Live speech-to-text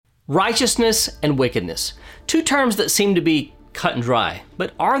Righteousness and wickedness, two terms that seem to be cut and dry,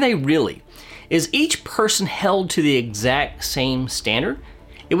 but are they really? Is each person held to the exact same standard?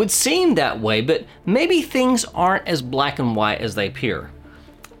 It would seem that way, but maybe things aren't as black and white as they appear.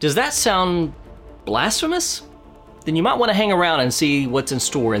 Does that sound blasphemous? Then you might want to hang around and see what's in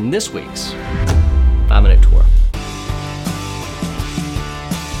store in this week's 5-Minute Torah.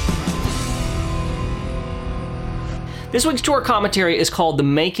 This week's Torah commentary is called The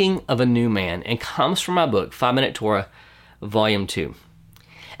Making of a New Man and comes from my book, 5-Minute Torah, Volume 2.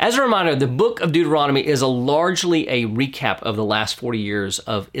 As a reminder, the book of Deuteronomy is largely a recap of the last 40 years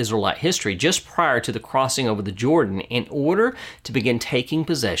of Israelite history, just prior to the crossing over the Jordan in order to begin taking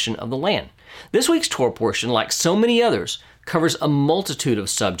possession of the land. This week's Torah portion, like so many others, covers a multitude of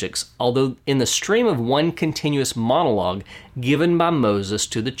subjects, although in the stream of one continuous monologue given by Moses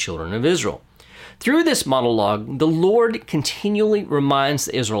to the children of Israel. Through this monologue, the Lord continually reminds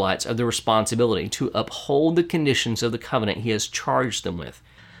the Israelites of their responsibility to uphold the conditions of the covenant He has charged them with.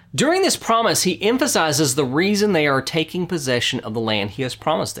 During this promise, He emphasizes the reason they are taking possession of the land He has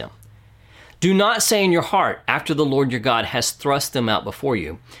promised them. Do not say in your heart, after the Lord your God has thrust them out before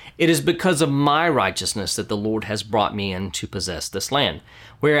you, it is because of my righteousness that the Lord has brought me in to possess this land.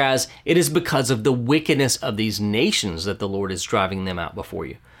 Whereas it is because of the wickedness of these nations that the Lord is driving them out before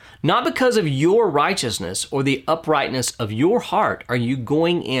you. Not because of your righteousness or the uprightness of your heart are you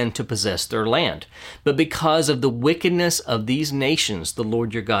going in to possess their land, but because of the wickedness of these nations, the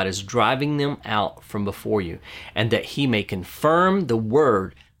Lord your God is driving them out from before you, and that He may confirm the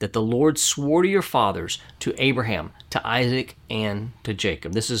word that the Lord swore to your fathers, to Abraham, to Isaac, and to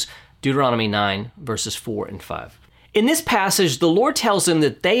Jacob. This is Deuteronomy 9, verses 4 and 5. In this passage, the Lord tells them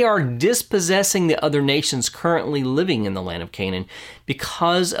that they are dispossessing the other nations currently living in the land of Canaan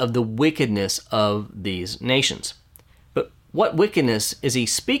because of the wickedness of these nations. But what wickedness is He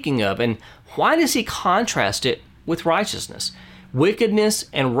speaking of, and why does He contrast it with righteousness? Wickedness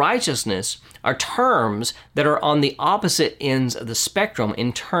and righteousness are terms that are on the opposite ends of the spectrum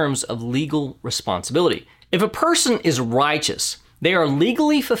in terms of legal responsibility. If a person is righteous, they are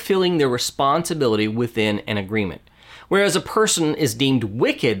legally fulfilling their responsibility within an agreement, whereas a person is deemed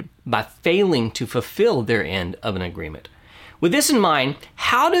wicked by failing to fulfill their end of an agreement. With this in mind,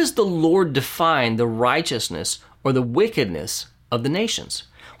 how does the Lord define the righteousness or the wickedness of the nations?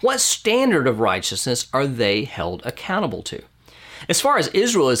 What standard of righteousness are they held accountable to? As far as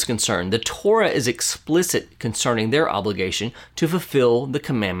Israel is concerned, the Torah is explicit concerning their obligation to fulfill the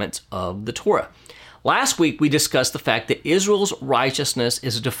commandments of the Torah. Last week, we discussed the fact that Israel's righteousness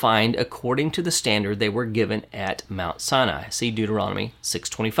is defined according to the standard they were given at Mount Sinai. See Deuteronomy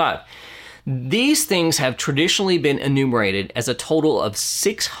 6:25. These things have traditionally been enumerated as a total of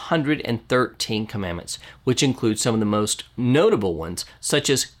 613 commandments, which include some of the most notable ones, such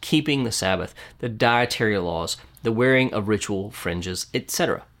as keeping the Sabbath, the dietary laws, the wearing of ritual fringes,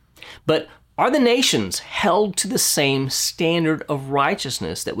 etc. But are the nations held to the same standard of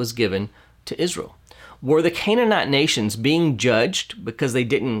righteousness that was given to Israel? Were the Canaanite nations being judged because they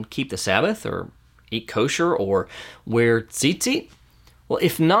didn't keep the Sabbath or eat kosher or wear tzitzit? Well,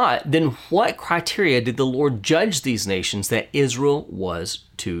 if not, then what criteria did the Lord judge these nations that Israel was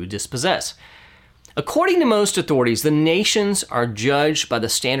to dispossess? According to most authorities, the nations are judged by the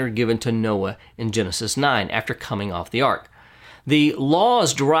standard given to Noah in Genesis 9 after coming off the ark. The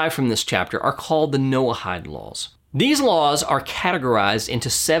laws derived from this chapter are called the Noahide laws. These laws are categorized into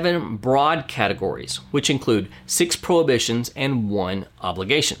 7 broad categories, which include 6 prohibitions and 1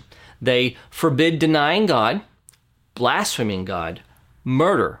 obligation. They forbid denying God, blaspheming God,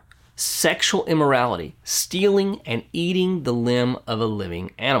 murder, sexual immorality, stealing, and eating the limb of a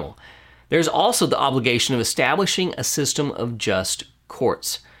living animal. There's also the obligation of establishing a system of just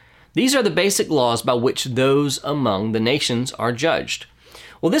courts. These are the basic laws by which those among the nations are judged.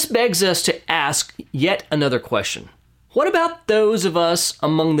 Well, this begs us to ask yet another question. What about those of us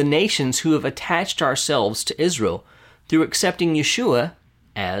among the nations who have attached ourselves to Israel through accepting Yeshua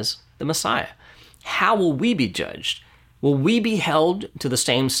as the Messiah? How will we be judged? Will we be held to the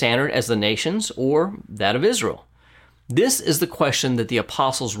same standard as the nations or that of Israel? This is the question that the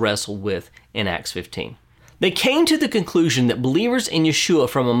apostles wrestled with in Acts 15. They came to the conclusion that believers in Yeshua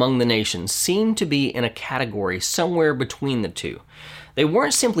from among the nations seemed to be in a category somewhere between the two. They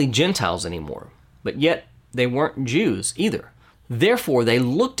weren't simply Gentiles anymore, but yet they weren't Jews either. Therefore, they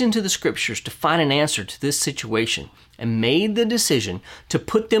looked into the scriptures to find an answer to this situation and made the decision to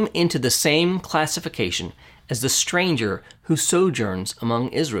put them into the same classification as the stranger who sojourns among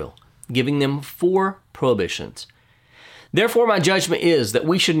Israel, giving them 4 prohibitions. Therefore, my judgment is that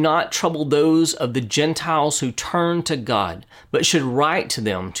we should not trouble those of the Gentiles who turn to God, but should write to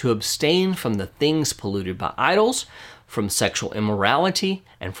them to abstain from the things polluted by idols, from sexual immorality,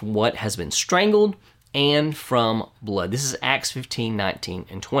 and from what has been strangled, and from blood. This is Acts 15, 19,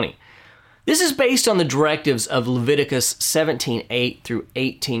 and 20. This is based on the directives of Leviticus 17:8 through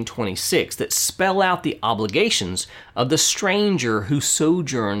 18:26 that spell out the obligations of the stranger who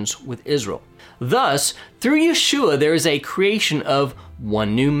sojourns with Israel. Thus, through Yeshua, there is a creation of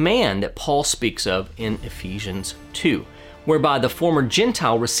one new man that Paul speaks of in Ephesians 2, whereby the former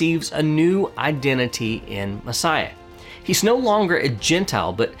Gentile receives a new identity in Messiah. He's no longer a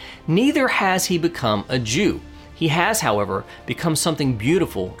Gentile, but neither has he become a Jew. He has, however, become something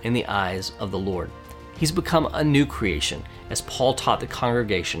beautiful in the eyes of the Lord. He's become a new creation, as Paul taught the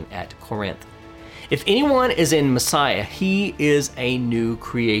congregation at Corinth. If anyone is in Messiah, he is a new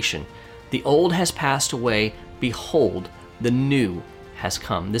creation. The old has passed away. Behold, the new has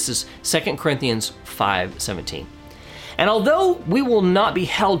come. This is 2 Corinthians 5:17. And although we will not be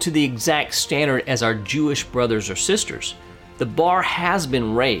held to the exact standard as our Jewish brothers or sisters, the bar has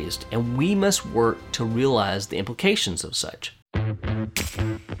been raised, and we must work to realize the implications of such.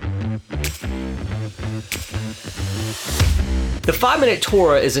 The 5-Minute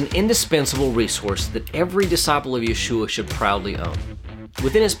Torah is an indispensable resource that every disciple of Yeshua should proudly own.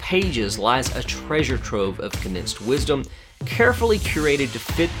 Within its pages lies a treasure trove of condensed wisdom, carefully curated to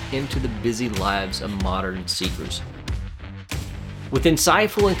fit into the busy lives of modern seekers. With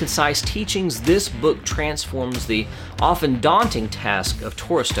insightful and concise teachings, this book transforms the often daunting task of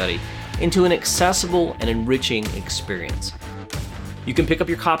Torah study into an accessible and enriching experience. You can pick up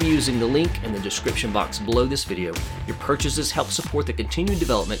your copy using the link in the description box below this video. Your purchases help support the continued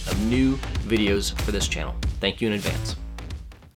development of new videos for this channel. Thank you in advance.